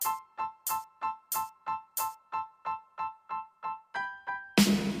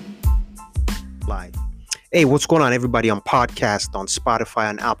Live. Hey, what's going on, everybody, on podcast, on Spotify,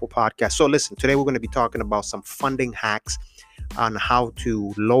 and Apple Podcasts? So listen, today we're going to be talking about some funding hacks on how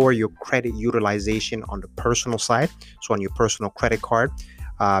to lower your credit utilization on the personal side, so on your personal credit card,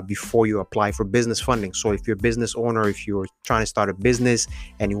 before you apply for business funding. So if you're a business owner, if you're trying to start a business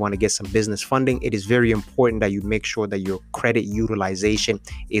and you want to get some business funding, it is very important that you make sure that your credit utilization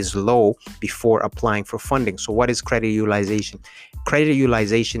is low before applying for funding. So what is credit utilization? Credit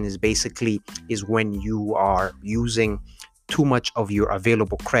utilization is when you are using too much of your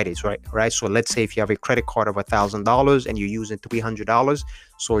available credits, right? So let's say if you have a credit card of $1,000 and you're using $300,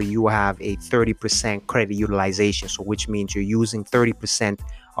 so you have a 30% credit utilization. So which means you're using 30%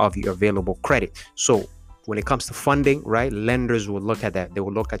 of your available credit. So when it comes to funding, right, lenders will look at that. They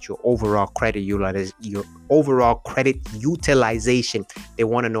will look at your overall credit utilization. They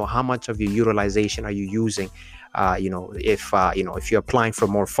want to know how much of your utilization are you using. If you're applying for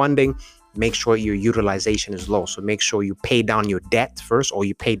more funding, make sure your utilization is low. So make sure you pay down your debt first, or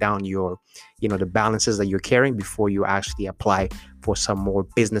you pay down your, the balances that you're carrying before you actually apply for some more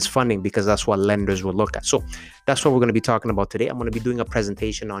business funding, because that's what lenders will look at. So that's what we're going to be talking about today. I'm going to be doing a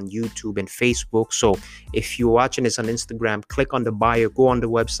presentation on YouTube and Facebook. So if you're watching this on Instagram, click on the bio, go on the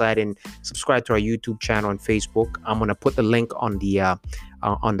website and subscribe to our YouTube channel and Facebook. I'm going to put the link on the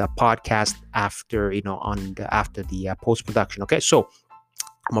podcast after the post production. Okay, so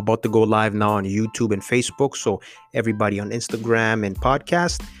I'm about to go live now on YouTube and Facebook. So everybody on Instagram and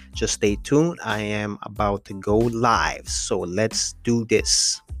podcast, just stay tuned. I am about to go live. So let's do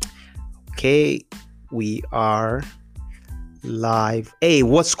this. Okay, we are live. Hey,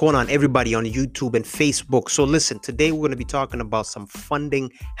 what's going on, everybody on YouTube and Facebook? So listen, today we're going to be talking about some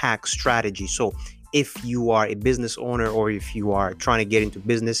funding hack strategy. So if you are a business owner, or if you are trying to get into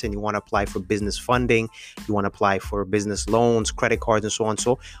business and you want to apply for business funding, you want to apply for business loans, credit cards, and so on.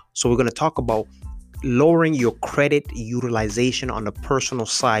 So we're going to talk about lowering your credit utilization on the personal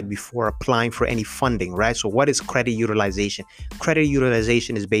side before applying for any funding, right? So what is credit utilization? Credit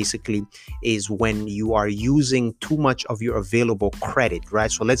utilization is when you are using too much of your available credit,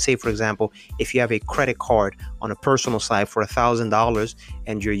 right? So let's say, for example, if you have a credit card on a personal side for $1,000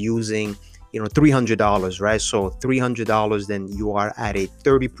 and you're using $300, right? So $300, then you are at a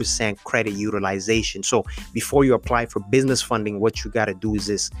 30% credit utilization. So before you apply for business funding, what you got to do is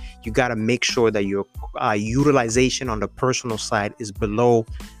this: you got to make sure that your utilization on the personal side is below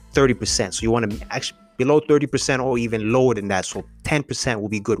 30%. So you want to actually below 30% or even lower than that. So 10% will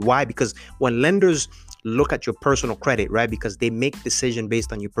be good. Why? Because when lenders look at your personal credit, right, because they make decision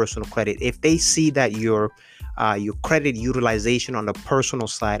based on your personal credit. If they see that your credit utilization on the personal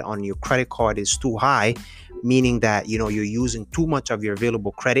side on your credit card is too high, meaning that you're using too much of your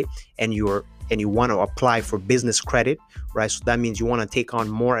available credit, and you want to apply for business credit, right? So that means you want to take on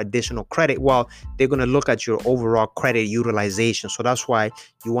more additional credit. Well, they're going to look at your overall credit utilization. So that's why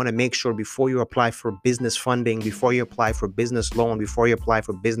you want to make sure before you apply for business funding, before you apply for business loan, before you apply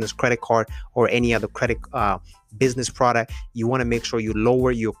for business credit card or any other credit business product, you want to make sure you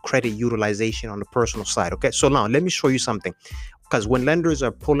lower your credit utilization on the personal side. Okay, so now let me show you something. Because when lenders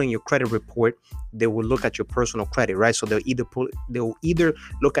are pulling your credit report, they will look at your personal credit, right? So they'll either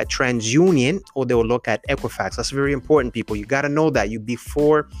look at TransUnion or they will look at Equifax. That's very important, people. You got to know that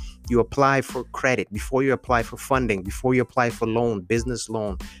before you apply for credit, before you apply for funding, before you apply for loan, business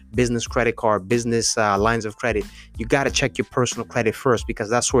credit card, business lines of credit, you got to check your personal credit first, because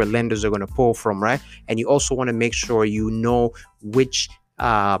that's where lenders are going to pull from, right? And you also want to make sure you know which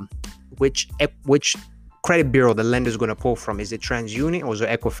credit bureau the lender is going to pull from. Is it TransUnion or is it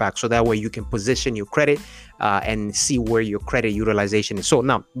Equifax? So that way you can position your credit and see where your credit utilization is. So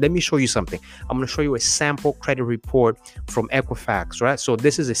now let me show you something. I'm going to show you a sample credit report from Equifax, right? So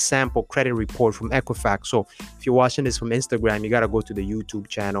this is a sample credit report from Equifax. So if you're watching this from Instagram, you got to go to the YouTube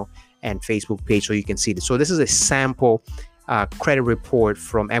channel and Facebook page so you can see this. So this is a sample credit report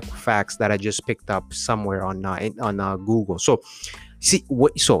from Equifax that I just picked up somewhere on Google. So you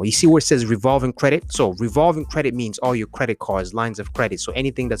see where it says revolving credit? So revolving credit means all your credit cards, lines of credit. So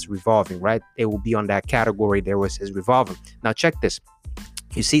anything that's revolving, right? It will be on that category there where it says revolving. Now check this.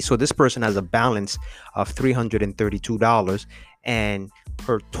 You see, so this person has a balance of $332, and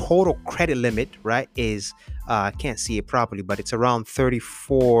her total credit limit, right, is I can't see it properly, but it's around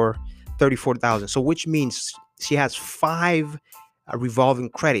 34,000. So which means she has 5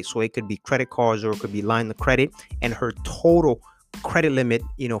 revolving credit. So it could be credit cards or it could be line of credit, and her total credit limit,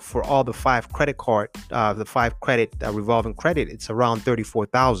 for all the 5 credit revolving credit, it's around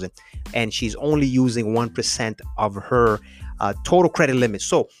 34,000, and she's only using 1% of her total credit limit.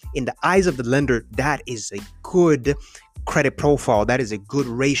 So in the eyes of the lender, that is a good credit profile, that is a good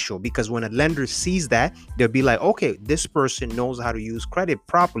ratio, because when a lender sees that, they'll be like, okay, this person knows how to use credit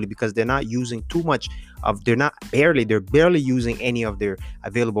properly, because they're not using too much of, they're barely using any of their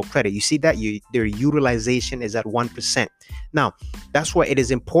available credit. You see that their utilization is at 1%. Now, that's why it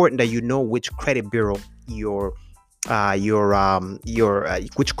is important that you know which credit bureau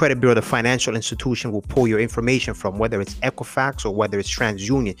which credit bureau the financial institution will pull your information from, whether it's Equifax or whether it's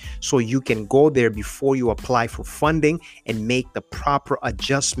TransUnion, so you can go there before you apply for funding and make the proper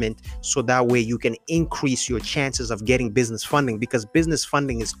adjustment, so that way you can increase your chances of getting business funding, because business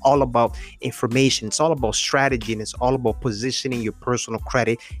funding is all about information, it's all about strategy, and it's all about positioning your personal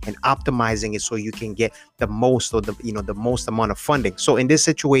credit and optimizing it so you can get the most, or the most amount of funding. So in this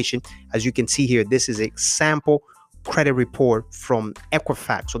situation, as you can see here, this is a sample credit report from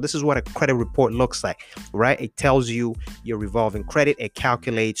Equifax. So this is what a credit report looks like, right? It tells you your revolving credit. It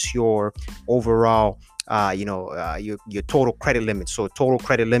calculates your overall your total credit limit. So total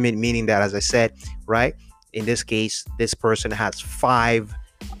credit limit, meaning that, as I said, right, in this case, this person has 5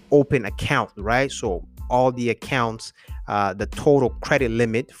 open accounts, right? So all the accounts, the total credit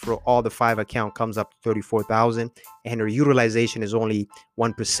limit for all the 5 accounts comes up to 34,000, and her utilization is only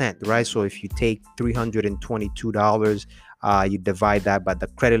 1%, right? So if you take $322, you divide that by the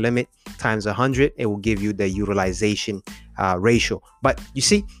credit limit times 100, it will give you the utilization ratio. But you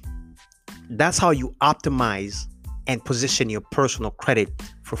see, that's how you optimize and position your personal credit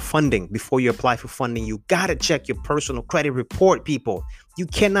for funding. Before you apply for funding, you gotta check your personal credit report, people. You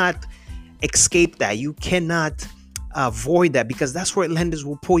cannot escape that. You cannot avoid that, because that's where lenders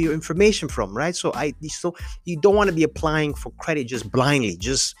will pull your information from, right? So you don't want to be applying for credit just blindly,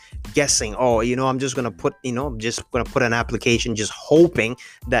 just guessing, oh, I'm just going to put, an application just hoping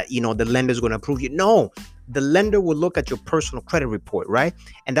that, the lender is going to approve you. No, the lender will look at your personal credit report, right?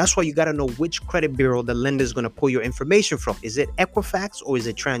 And that's why you got to know which credit bureau the lender is going to pull your information from. Is it Equifax or is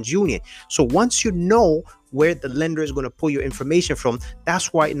it TransUnion? So once you know where the lender is going to pull your information from,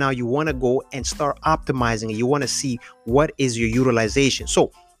 that's why now you want to go and start optimizing it. You want to see what is your utilization.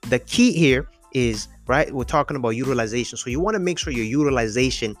 So the key here is, right, we're talking about utilization. So you want to make sure your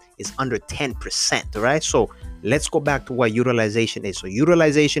utilization is under 10%, right? So let's go back to what utilization is. So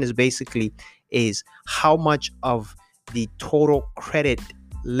utilization is basically how much of the total credit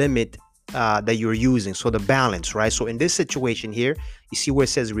limit that you're using. So the balance, right? So in this situation here, you see where it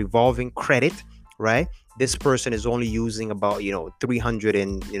says revolving credit, right? This person is only using about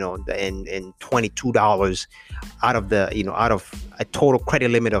 $322 out of a total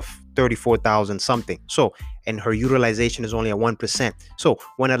credit limit of 34,000 something. So, and her utilization is only at 1%. So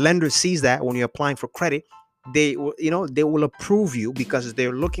when a lender sees that, when you're applying for credit, they will approve you, because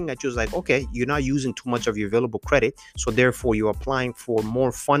they're looking at you as like, okay, you're not using too much of your available credit, so therefore you're applying for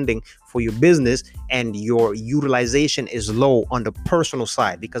more funding for your business, and your utilization is low on the personal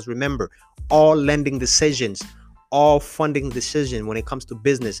side. Because remember, all lending decisions, all funding decision when it comes to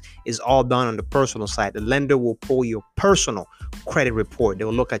business is all done on the personal side. The lender will pull your personal credit report. They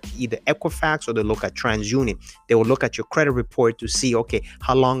will look at either Equifax or they'll look at TransUnion. They will look at your credit report to see, okay,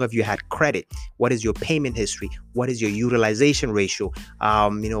 how long have you had credit? What is your payment history? What is your utilization ratio?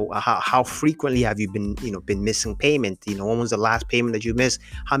 How frequently have you been missing payment? When was the last payment that you missed?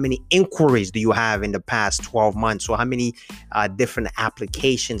 How many inquiries do you have in the past 12 months? So how many different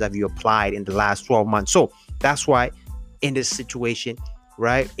applications have you applied in the last 12 months? So that's why in this situation,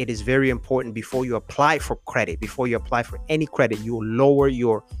 right, it is very important before you apply for credit, before you apply for any credit, you lower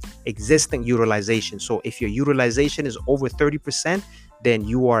your existing utilization. So if your utilization is over 30%, then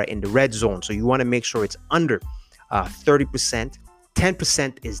you are in the red zone. So you want to make sure it's under 30%.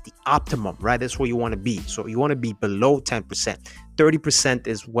 10% is the optimum, right? That's where you want to be. So you want to be below 10%. 30%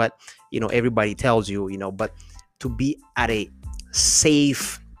 is what, everybody tells you, but to be at a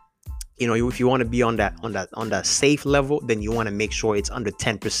safe, if you want to be on that safe level, then you want to make sure it's under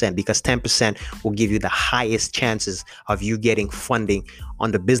 10%, because 10% will give you the highest chances of you getting funding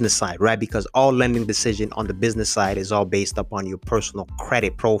on the business side, right? Because all lending decision on the business side is all based upon your personal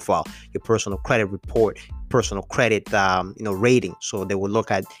credit profile, your personal credit report, personal credit, rating. So they will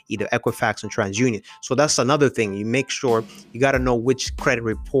look at either Equifax and TransUnion. So that's another thing. You make sure you got to know which credit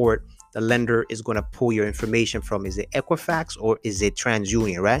report the lender is going to pull your information from. Is it Equifax or is it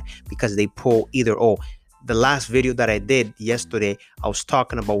TransUnion, right? Because they pull either or. The last video that I did yesterday, I was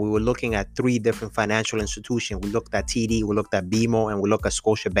talking about, we were looking at 3 different financial institutions. We looked at TD, we looked at BMO, and we looked at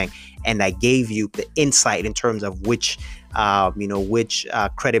Scotiabank. And I gave you the insight in terms of which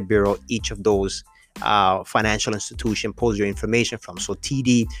credit bureau each of those financial institution pulls your information from. So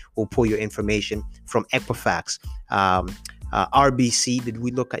TD will pull your information from Equifax. RBC, did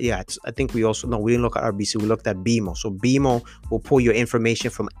we look at? Yeah, I think we also, no, we didn't look at RBC. We looked at BMO. So BMO will pull your information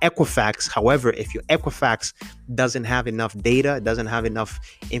from Equifax. However, if your Equifax doesn't have enough data, doesn't have enough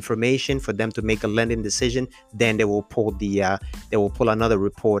information for them to make a lending decision, then they will pull another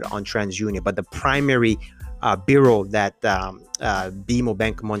report on TransUnion. But the primary bureau that BMO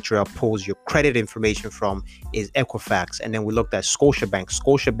Bank of Montreal pulls your credit information from is Equifax. And then we looked at Scotiabank.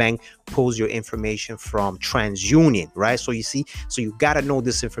 Scotiabank pulls your information from TransUnion, right? So you see, so you got to know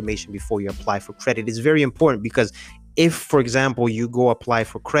this information before you apply for credit. It's very important, because if, for example, you go apply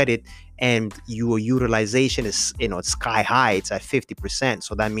for credit and your utilization is, it's sky high, it's at 50%.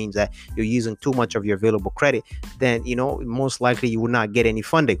 So that means that you're using too much of your available credit, then, most likely you will not get any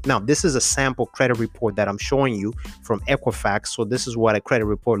funding. Now, this is a sample credit report that I'm showing you from Equifax. So this is what a credit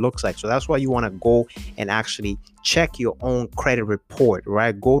report looks like. So that's why you want to go and actually check your own credit report,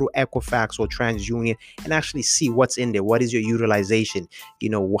 right? Go to Equifax or TransUnion and actually see what's in there. What is your utilization?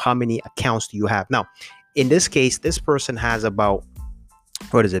 How many accounts do you have? Now, in this case, this person has about,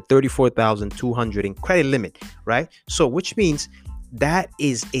 34,200 in credit limit, right? So which means that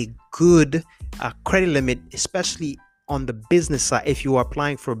is a good credit limit, especially on the business side, if you are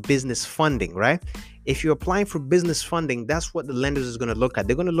applying for business funding, right? If you're applying for business funding, that's what the lenders is going to look at.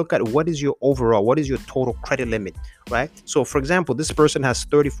 They're going to look at what is your total credit limit, right? So for example, this person has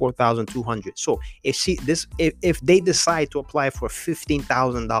 34,200. So if they decide to apply for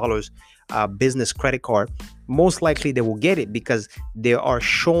 $15,000 business credit card, most likely they will get it, because they are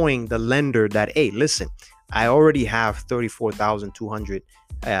showing the lender that, hey, listen, I already have 34,200,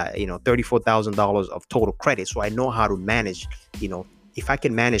 $34,000 of total credit. So I know how to manage, if I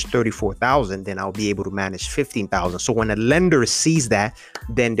can manage 34,000, then I'll be able to manage 15,000. So when a lender sees that,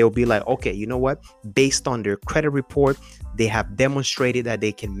 then they'll be like, okay, you know what? Based on their credit report, they have demonstrated that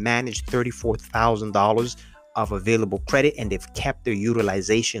they can manage $34,000 of available credit, and they've kept their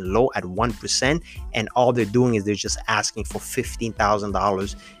utilization low at 1%. And all they're doing is they're just asking for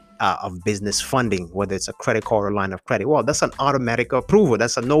 $15,000 of business funding, whether it's a credit card or line of credit. Well, that's an automatic approval.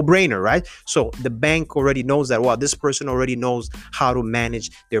 That's a no-brainer, right? So the bank already knows that, well, this person already knows how to manage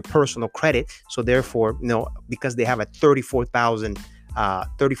their personal credit. So therefore, because they have a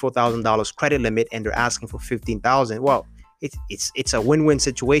 $34,000 credit limit and they're asking for 15,000, well, it's a win-win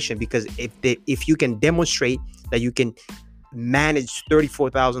situation, because if you can demonstrate that you can manage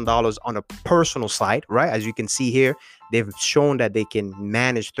 $34,000 on a personal side, right? As you can see here, they've shown that they can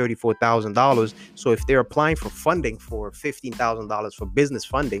manage $34,000. So if they're applying for funding for $15,000 for business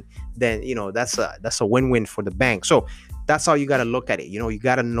funding, then that's a win-win for the bank. So that's how you got to look at it. You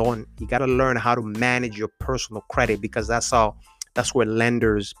got to learn how to manage your personal credit, because that's where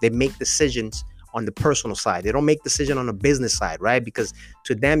lenders, they make decisions on the personal side. They don't make decision on the business side, right? Because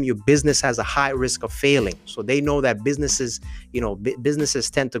to them, your business has a high risk of failing. So they know that businesses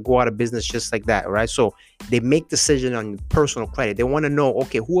tend to go out of business just like that, right? So they make decision on personal credit. They want to know,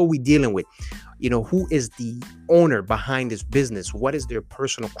 okay, who are we dealing with? Who is the owner behind this business? What is their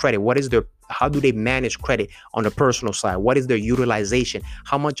personal credit? How do they manage credit on the personal side? What is their utilization?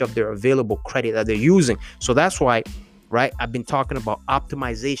 How much of their available credit are they using? So that's why, right, I've been talking about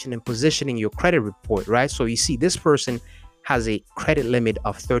optimization and positioning your credit report, right? So you see, this person has a credit limit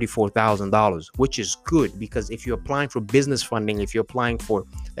of $34,000, which is good, because if you're applying for business funding, if you're applying for,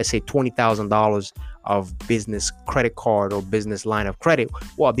 let's say, $20,000 of business credit card or business line of credit,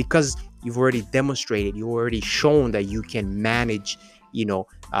 well, because you've already demonstrated, you've already shown that you can manage,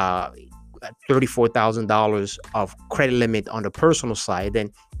 $34,000 of credit limit on the personal side, then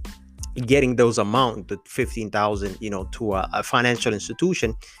getting those amount, the 15,000, to a financial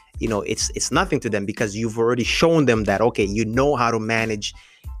institution, it's nothing to them, because you've already shown them that, okay, how to manage,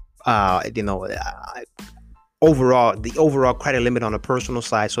 the overall credit limit on the personal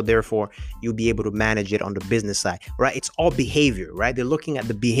side. So therefore, you'll be able to manage it on the business side, right? It's all behavior, right? They're looking at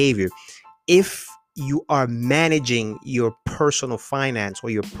the behavior. If you are managing your personal finance or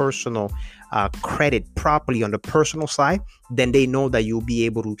your personal credit properly on the personal side, then they know that you'll be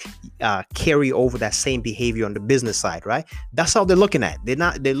able to carry over that same behavior on the business side, right? That's how they're looking at.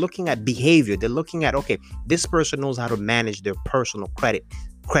 They're looking at behavior. They're looking at, okay, this person knows how to manage their personal credit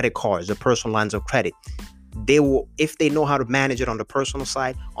cards, their personal lines of credit. They will, if they know how to manage it on the personal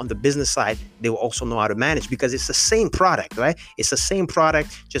side, on the business side, they will also know how to manage, because it's the same product, right? It's the same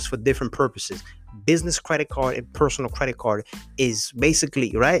product, just for different purposes. Business credit card and personal credit card is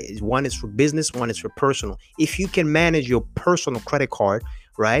basically, right, one is for business, one is for personal. If you can manage your personal credit card,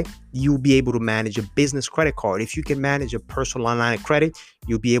 right, you'll be able to manage a business credit card. If you can manage a personal line of credit,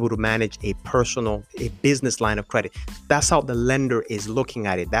 you'll be able to manage a business line of credit. That's how the lender is looking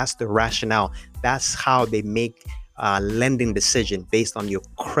at it. That's the rationale. That's how they make lending decision based on your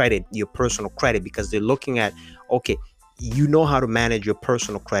credit, your personal credit, because they're looking at, okay, you know how to manage your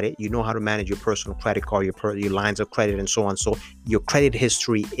personal credit, you know how to manage your personal credit card, your lines of credit, and so on. So your credit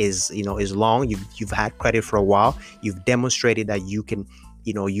history is, is long. You've had credit for a while. You've demonstrated that you can,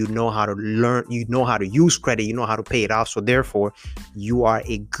 you know how to learn, you know how to use credit, you know how to pay it off. So therefore, you are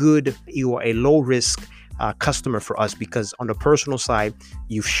a low risk customer for us, because on the personal side,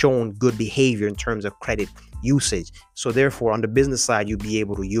 you've shown good behavior in terms of credit usage. So therefore, on the business side, you'll be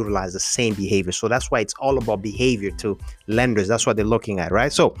able to utilize the same behavior. So that's why it's all about behavior to lenders. That's what they're looking at,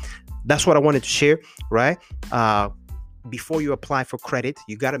 right? So that's what I wanted to share, right? Before you apply for credit,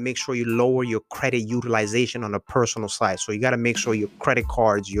 you got to make sure you lower your credit utilization on the personal side. So you got to make sure your credit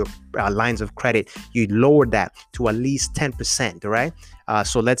cards, your lines of credit, you lower that to at least 10%, right?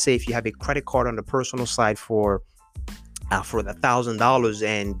 So let's say if you have a credit card on the personal side for the $1,000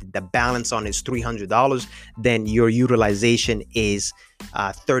 and the balance on is $300, then your utilization is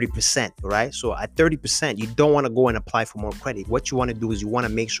 30%, right? So at 30%, you don't want to go and apply for more credit. What you want to do is you want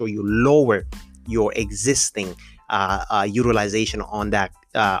to make sure you lower your existing utilization on that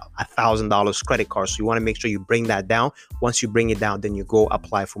 $1,000 credit card. So you want to make sure you bring that down. Once you bring it down, then you go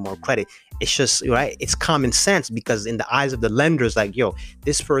apply for more credit. It's just, right, it's common sense, because in the eyes of the lenders, like, yo,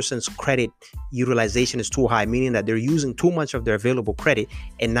 this person's credit utilization is too high, meaning that they're using too much of their available credit,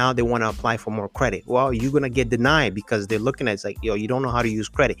 and now they want to apply for more credit. Well, you're going to get denied, because they're looking at it's like, yo, you don't know how to use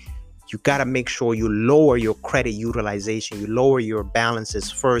credit. You got to make sure you lower your credit utilization. You lower your balances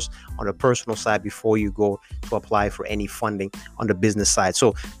first on the personal side before you go to apply for any funding on the business side.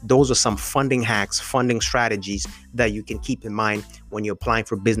 So those are some funding hacks, funding strategies that you can keep in mind when you're applying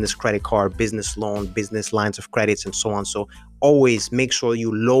for business credit card, business loan, business lines of credits, and so on. So always make sure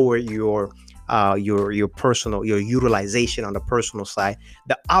you lower your utilization on the personal side.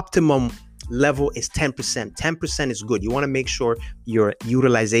 The optimum level is 10%. 10% is good. You want to make sure your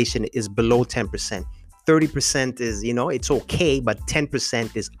utilization is below 10%. 30% is, it's okay, but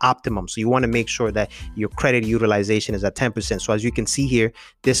 10% is optimum. So you want to make sure that your credit utilization is at 10%. So as you can see here,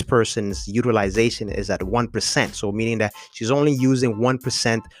 this person's utilization is at 1%. So meaning that she's only using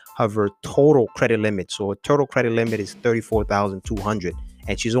 1% of her total credit limit. So a total credit limit is $34,200,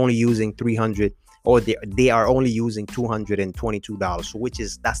 and she's only using $300, or they are only using $222,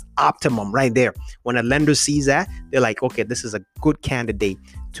 so that's optimum right there. When a lender sees that, they're like, okay, this is a good candidate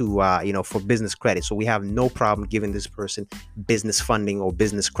to for business credit. So we have no problem giving this person business funding or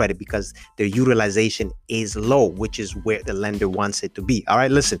business credit, because their utilization is low, which is where the lender wants it to be. All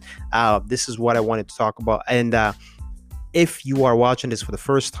right, listen, this is what I wanted to talk about. And if you are watching this for the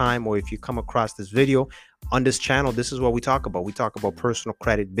first time, or if you come across this video on this channel, this is what we talk about. We talk about personal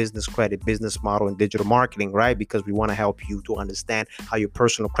credit, business model, and digital marketing, right? Because we want to help you to understand how your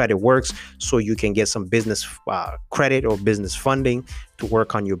personal credit works, so you can get some business credit or business funding to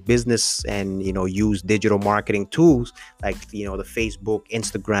work on your business, and use digital marketing tools like the Facebook,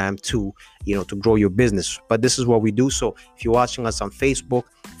 Instagram to grow your business. But this is what we do. So if you're watching us on Facebook,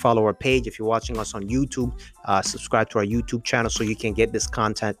 follow our page. If you're watching us on YouTube, subscribe to our YouTube channel, so you can get this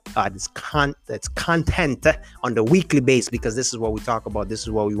content on the weekly basis, because this is what we talk about. This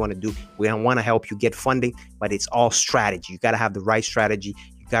is what we want to do. We don't want to help you get funding, but it's all strategy. You got to have the right strategy.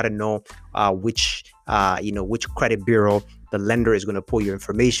 You got to know which credit bureau the lender is going to pull your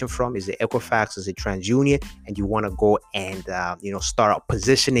information from. Is it Equifax? Is it TransUnion? And you want to go and start out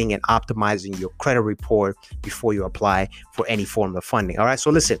positioning and optimizing your credit report before you apply for any form of funding. All right,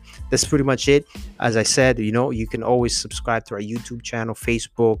 so listen, that's pretty much it. As I said, you can always subscribe to our YouTube channel,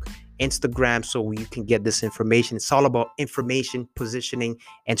 Facebook, Instagram, so you can get this information. It's all about information, positioning,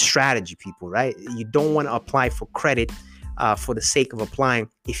 and strategy, people, right? You don't want to apply for credit for the sake of applying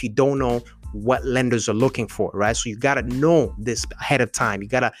if you don't know what lenders are looking for, right? So you got to know this ahead of time. You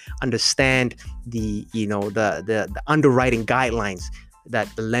got to understand the underwriting guidelines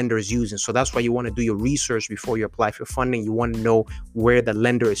that the lender is using. So that's why you want to do your research before you apply for funding. You want to know where the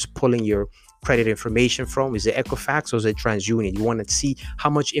lender is pulling your credit information from. Is it Equifax or is it TransUnion? You want to see how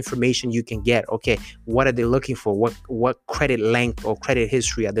much information you can get. Okay, what are they looking for? What credit length or credit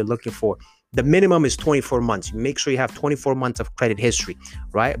history are they looking for? The minimum is 24 months. Make sure you have 24 months of credit history,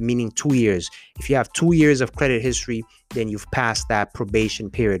 right? Meaning 2 years. If you have 2 years of credit history, then you've passed that probation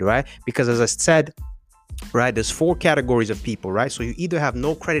period, right? Because as I said, right, there's 4 categories of people, right? So you either have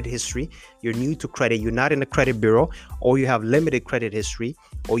no credit history, you're new to credit, you're not in a credit bureau, or you have limited credit history,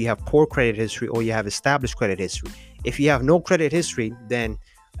 or you have poor credit history, or you have established credit history. If you have no credit history, then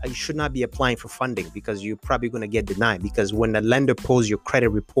you should not be applying for funding, because you're probably going to get denied, because when the lender pulls your credit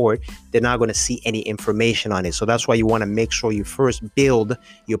report, they're not going to see any information on it. So that's why you want to make sure you first build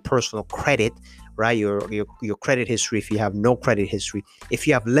your personal credit, right? Your credit history, if you have no credit history. If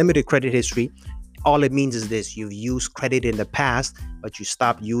you have limited credit history, all it means is this: you've used credit in the past, but you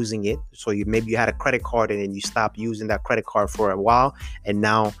stopped using it. So maybe you had a credit card and then you stopped using that credit card for a while, and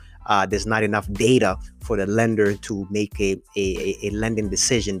now there's not enough data for the lender to make a lending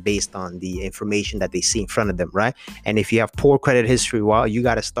decision based on the information that they see in front of them, right? And if you have poor credit history, well, you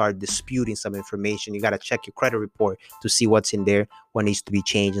got to start disputing some information. You got to check your credit report to see what's in there, what needs to be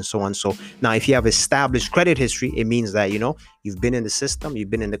changed, and so on. So now, if you have established credit history, it means that, you've been in the system,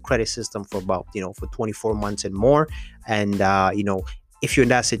 you've been in the credit system for about, for 24 months and more. And, if you're in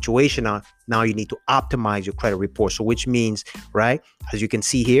that situation now you need to optimize your credit report. So which means, right, as you can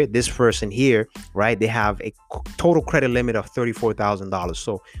see here, this person here, right, they have a total credit limit of $34,000.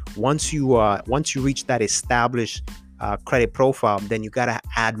 So once you reach that established credit profile, then you got to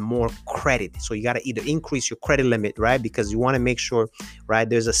add more credit. So you got to either increase your credit limit, right, because you want to make sure, right,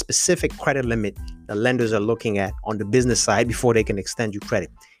 there's a specific credit limit the lenders are looking at on the business side before they can extend you credit.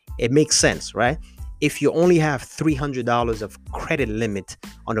 It makes sense, right? If you only have $300 of credit limit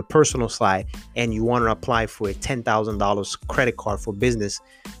on the personal side and you want to apply for a $10,000 credit card for business,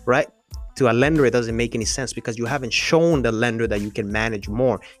 right? To a lender, it doesn't make any sense because you haven't shown the lender that you can manage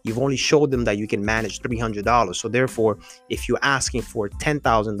more. You've only showed them that you can manage $300. So therefore, if you're asking for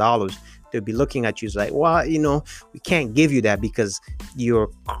 $10,000, they'll be looking at you as like, well, we can't give you that because you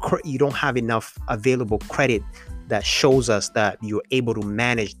don't have enough available credit that shows us that you're able to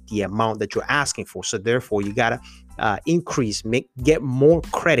manage the amount that you're asking for. So therefore, you gotta get more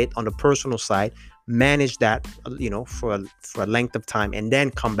credit on the personal side, manage that, for a length of time, and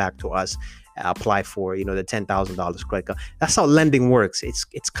then come back to us, apply for, the $10,000 credit card. That's how lending works.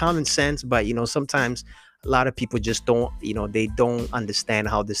 It's common sense, but sometimes a lot of people just don't, they don't understand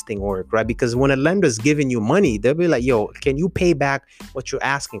how this thing works, right? Because when a lender's giving you money, they'll be like, yo, can you pay back what you're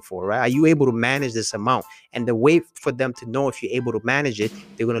asking for, right? Are you able to manage this amount? And the way for them to know if you're able to manage it,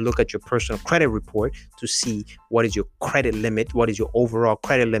 they're going to look at your personal credit report to see what is your credit limit, what is your overall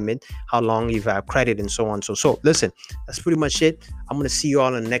credit limit, how long you've had credit, and so on. So listen, that's pretty much it. I'm going to see you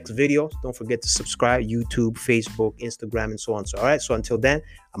all in the next video. Don't forget to subscribe, YouTube, Facebook, Instagram, and so on. So, all right. So until then,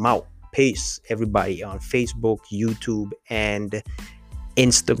 I'm out. Peace, everybody, on Facebook, YouTube, and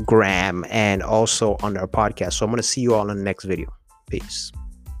Instagram, and also on our podcast. So I'm going to see you all in the next video. Peace.